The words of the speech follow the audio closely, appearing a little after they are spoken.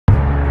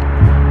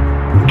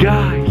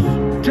Guys,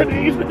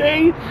 today's the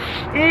day.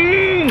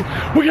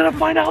 We're gonna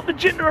find out the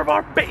gender of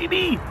our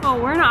baby.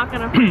 Oh, we're not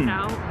gonna find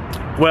out.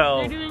 Well,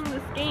 they're doing the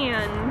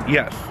scan.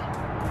 Yes.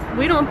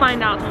 We don't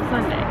find out till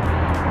Sunday.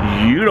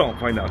 You don't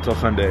find out till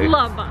Sunday.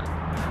 Love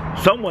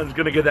us. Someone's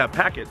gonna get that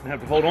packet and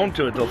have to hold on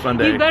to it till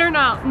Sunday. You better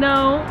not.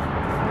 No,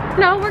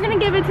 we're gonna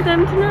give it to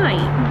them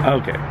tonight.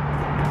 Okay.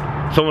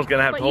 Someone's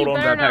gonna have to hold on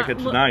to that packet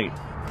tonight.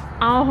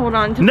 I'll hold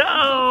on to it.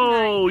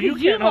 No, you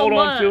can't hold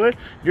on to it.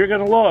 You're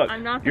gonna look.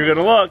 I'm not. You're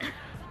gonna look.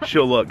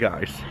 She'll look,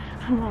 guys.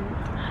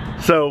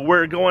 So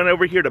we're going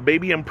over here to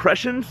baby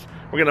impressions.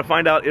 We're gonna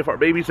find out if our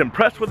baby's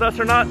impressed with us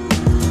or not.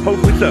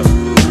 Hopefully so.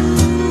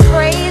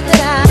 Pray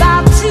that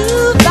I'm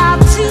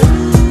about to.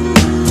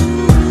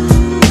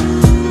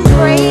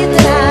 Pray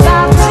that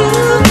I'm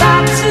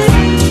about to.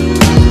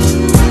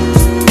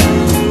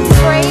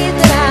 Pray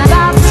that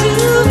I'm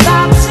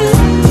about to.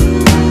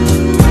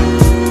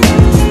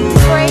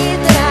 Pray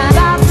that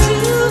I'm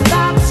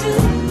about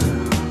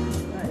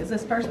to. Is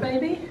this first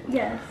baby?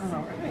 Yes. All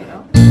right.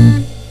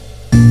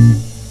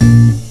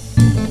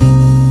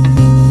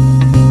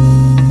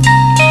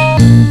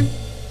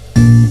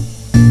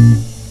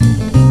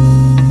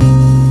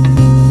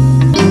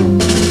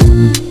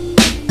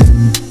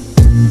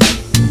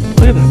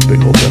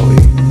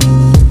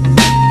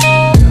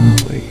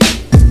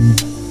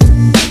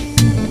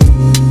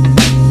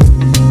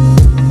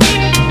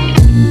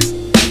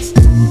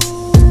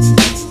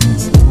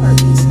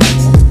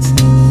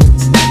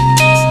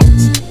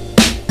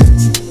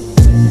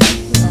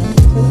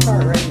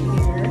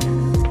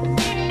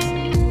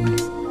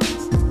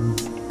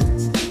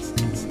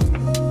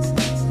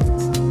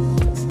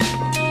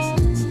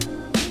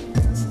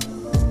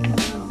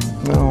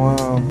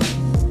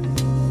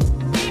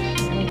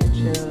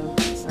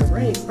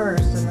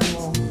 First, and then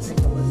we'll take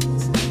a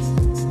listen.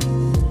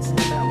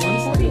 About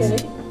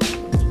 148.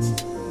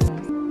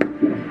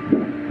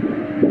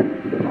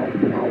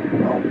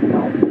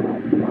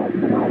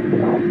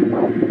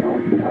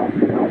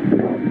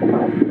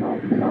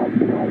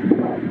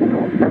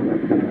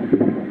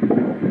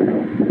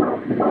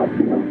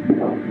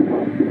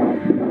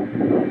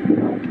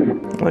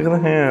 Look at the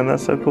hand,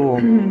 that's so cool.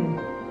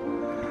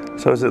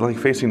 So is it like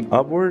facing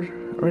upward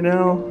right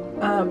now?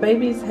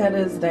 Baby's head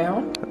is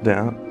down.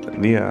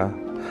 Down, yeah.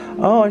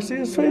 Oh, I see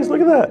his face,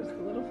 look at that.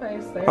 Little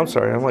face there. I'm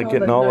sorry, I'm like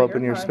getting all up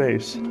in your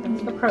space.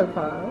 That's the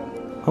profile.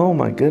 Oh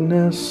my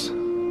goodness.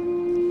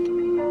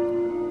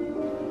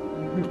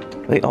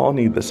 They all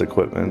need this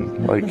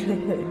equipment. Like,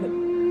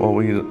 well,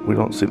 we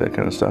don't see that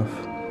kind of stuff.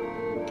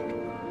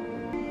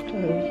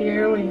 Okay,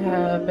 here we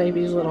have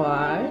baby's little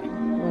eye,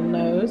 little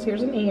nose.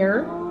 Here's an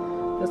ear.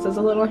 This is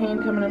a little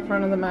hand coming in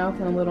front of the mouth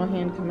and a little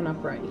hand coming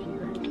up right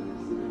here.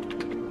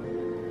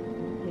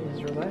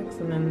 He's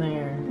relaxing in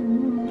there.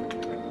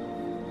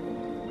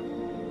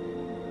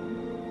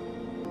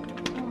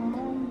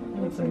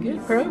 And some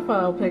good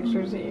profile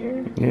pictures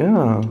here.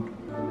 Yeah.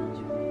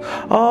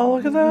 Oh,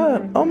 look at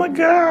that. Oh my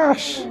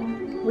gosh.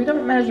 We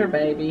don't measure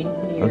baby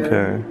here.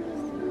 Okay.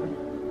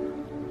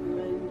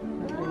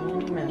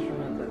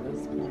 Measurements at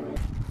this point.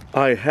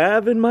 I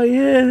have in my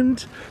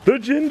hand the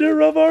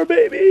gender of our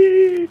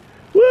baby.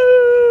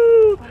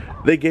 Woo!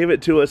 They gave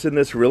it to us in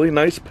this really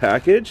nice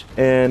package,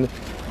 and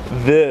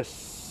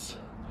this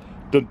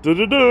dun, dun,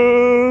 dun,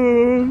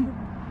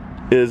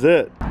 dun, is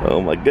it.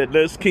 Oh my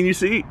goodness. Can you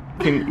see?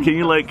 Can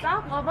you like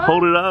Stop,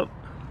 hold it up?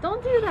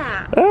 Don't do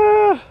that.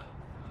 Ah.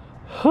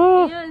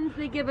 Huh. And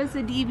they give us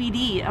a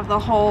DVD of the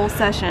whole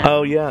session.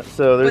 Oh yeah,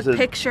 so there's with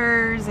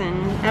pictures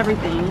and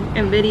everything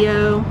and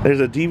video. There's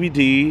a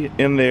DVD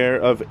in there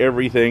of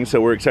everything,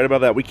 so we're excited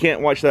about that. We can't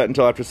watch that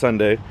until after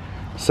Sunday.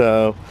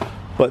 So,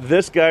 but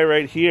this guy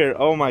right here,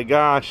 oh my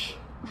gosh.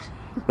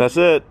 That's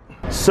it.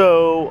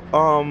 So,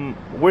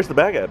 where's the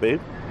bag at,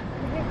 babe?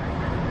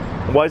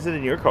 Why is it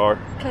in your car?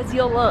 Because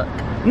you'll look.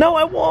 No,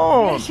 I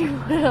won't. Yes, you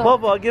will.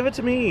 Bubba, give it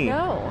to me.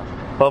 No.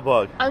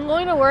 Bubba. I'm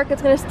going to work.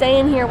 It's going to stay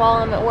in here while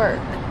I'm at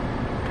work.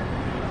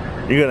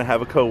 You're going to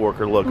have a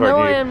coworker look, no,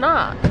 aren't you? I am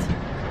not.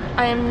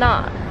 I am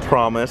not.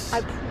 Promise.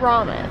 I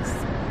promise.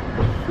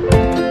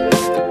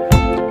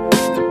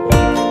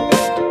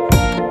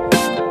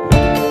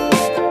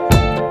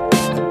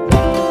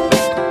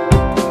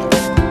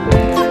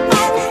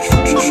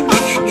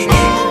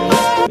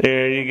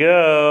 There you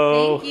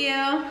go. Thank you.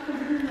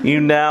 You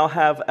now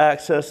have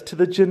access to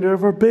the gender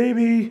of our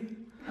baby.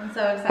 I'm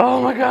so excited.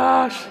 Oh my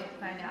gosh. To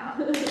find out.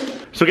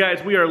 So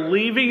guys, we are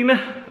leaving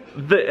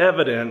the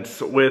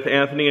evidence with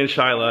Anthony and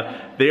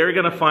Shyla. They are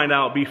gonna find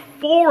out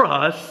before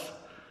us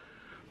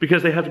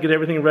because they have to get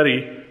everything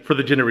ready for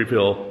the gender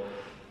reveal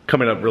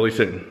coming up really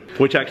soon.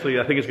 Which actually,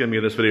 I think is gonna be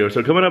in this video.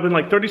 So coming up in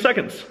like 30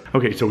 seconds.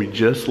 Okay, so we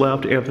just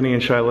left Anthony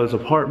and Shyla's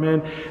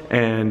apartment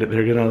and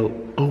they're gonna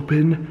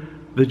open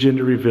the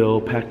gender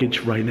reveal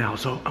package right now.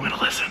 So I'm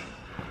gonna listen.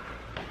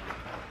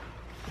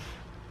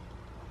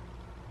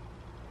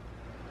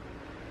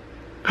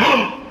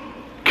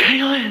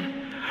 Kalyn,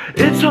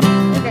 it's a...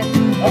 Okay.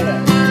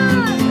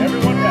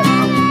 Everyone ready?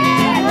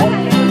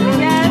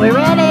 We're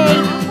ready.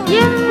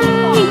 Yay!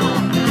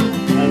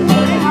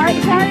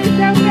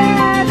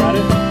 Got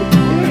it?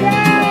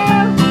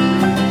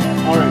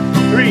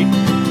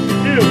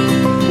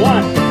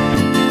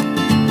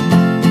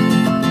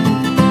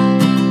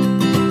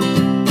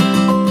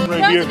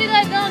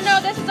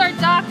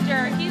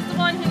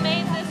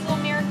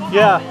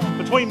 Yeah,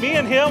 between me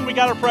and him, we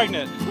got her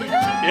pregnant.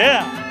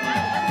 Yeah.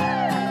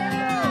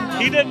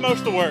 He did most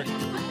of the work.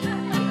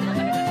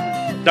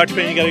 Dr.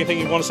 Payne, you got anything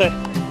you want to say?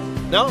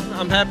 No,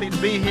 I'm happy to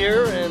be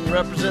here and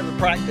represent the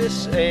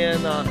practice,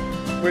 and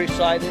we're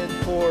excited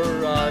for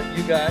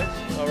you guys,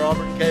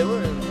 Robert and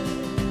Kalyn, and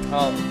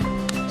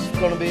it's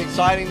going to be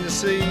exciting to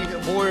see a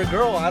boy or a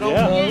girl. I don't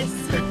know.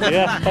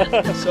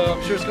 Yeah. So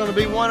I'm sure it's going to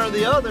be one or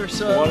the other.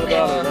 So one or the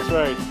other, that's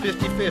right.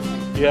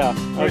 50-50. Yeah.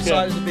 We're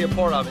excited to be a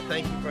part of it.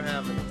 Thank you for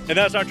having us. And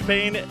that's Dr.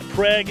 Payne,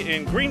 Preg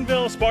in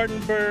Greenville,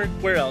 Spartanburg,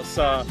 where else?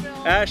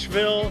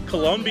 Asheville,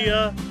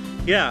 Columbia.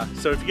 Yeah,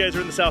 so if you guys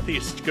are in the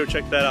Southeast, go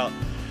check that out.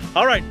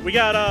 All right, we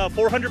got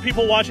 400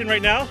 people watching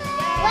right now.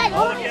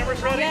 All the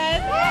cameras ready?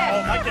 Yes.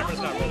 Oh, my camera's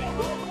not ready.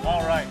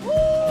 All right.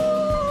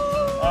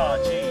 Oh,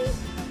 jeez.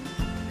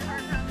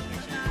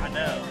 I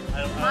know.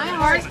 My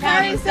heart's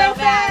pounding so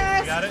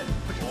fast. You got it?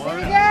 Here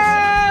we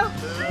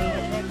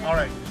go. All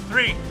right,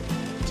 3,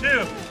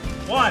 2,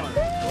 1.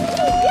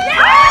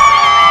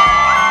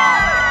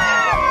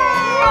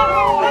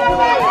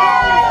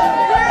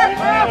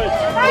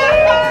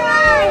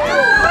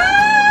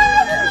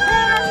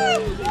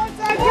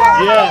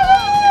 Yeah.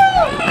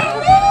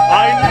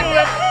 I knew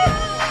it.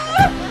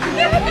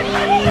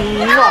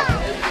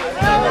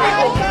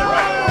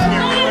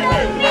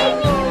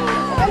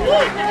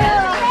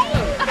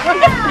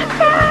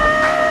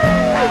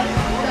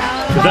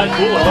 Is that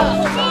cool?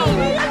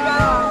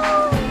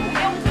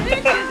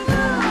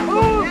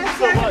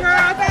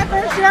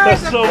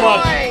 That's so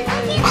much.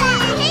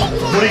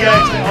 What do you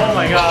guys think? Oh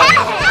my God.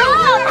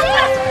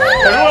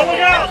 Everyone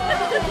look out.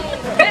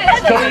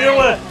 It's coming your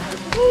way.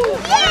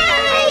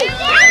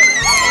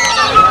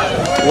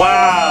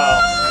 Wow.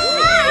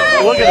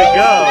 Look at it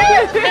go.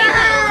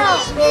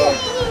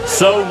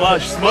 So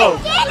much smoke.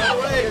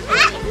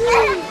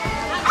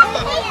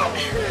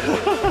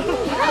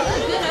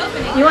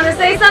 You want to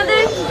say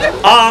something?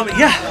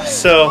 Yeah,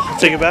 so I'll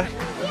take it back.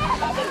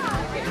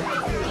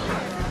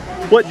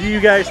 What do you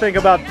guys think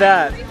about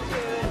that?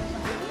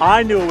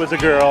 I knew it was a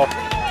girl.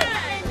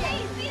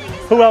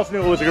 Who else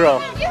knew it was a girl?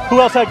 Who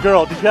else had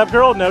girl? Did you have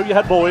girl? No, you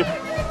had boy. You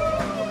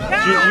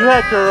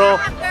had girl.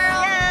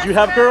 You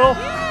have girl?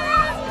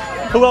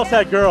 Who else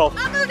had girl?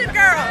 I voted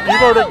girl. You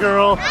voted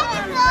girl. We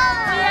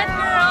had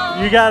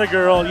girl. You got a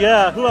girl.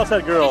 Yeah, who else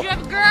had girl? Did you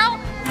have a girl?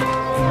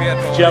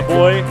 Did you have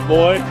boy?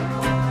 Boy?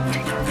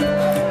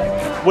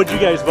 What'd you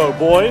guys vote?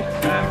 Boy?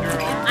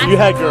 You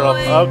had girl.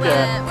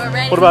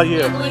 Okay. What about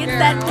you? You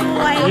said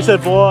boy. You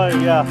said boy,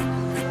 yeah.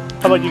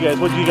 How about you guys?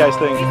 What do you guys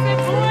think?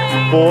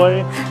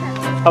 Boy.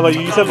 How about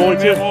you? You said boy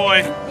too?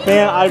 Boy.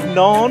 Man, I've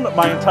known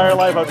my entire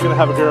life I was gonna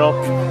have a girl.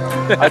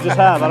 I just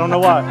have. I don't know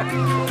why.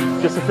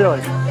 Just a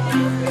feeling.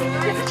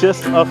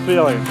 Just a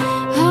feeling.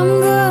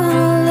 I'm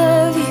gonna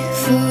love you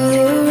for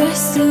the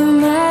rest of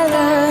my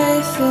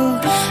life. Oh,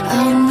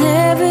 I'll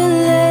never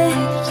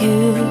let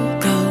you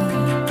go.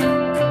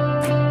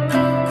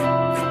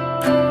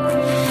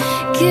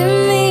 Give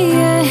me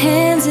your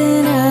hands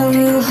and I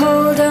will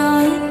hold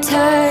on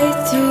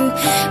tight through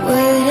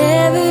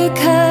whatever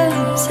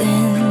comes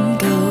and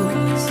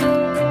goes.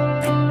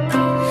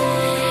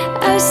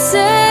 I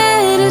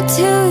said it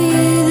to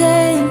you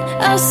then,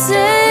 I'll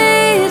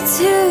say it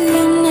to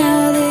you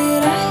now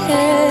that I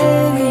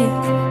have you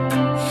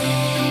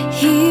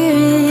here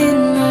in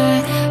my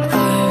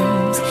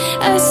arms.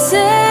 I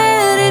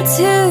said it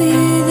to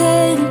you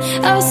then,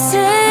 I'll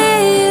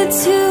say it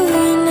to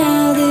you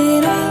now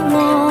that I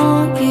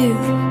want you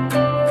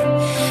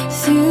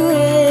through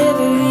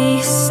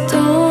every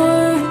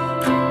storm.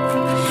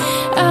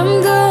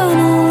 I'm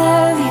gonna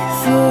love you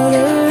for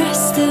the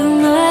rest of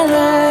my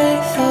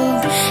life.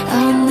 Oh,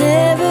 I'll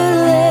never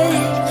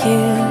let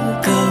you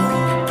go.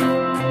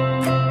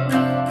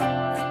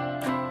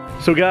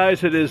 So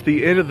guys, it is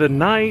the end of the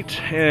night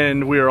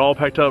and we are all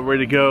packed up,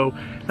 ready to go.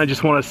 I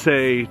just want to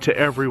say to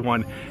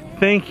everyone,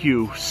 thank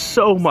you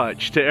so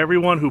much to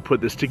everyone who put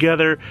this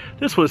together.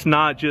 This was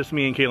not just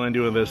me and Kalyn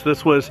doing this.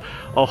 This was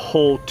a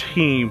whole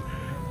team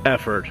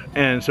effort.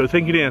 And so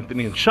thank you to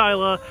Anthony and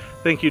Shyla.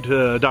 Thank you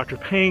to Dr.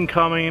 Payne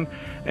coming.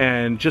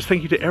 And just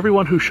thank you to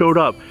everyone who showed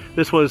up.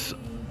 This was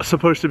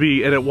supposed to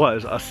be, and it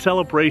was, a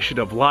celebration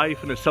of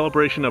life and a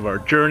celebration of our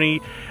journey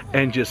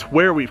and just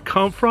where we've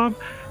come from.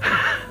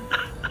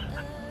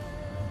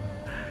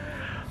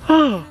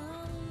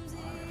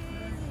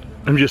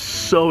 I'm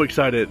just so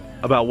excited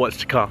about what's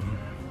to come.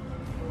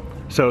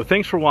 So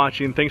thanks for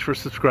watching, thanks for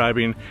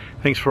subscribing,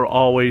 thanks for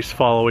always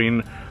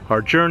following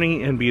our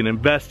journey and being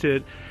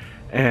invested,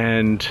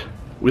 and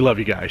we love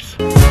you guys.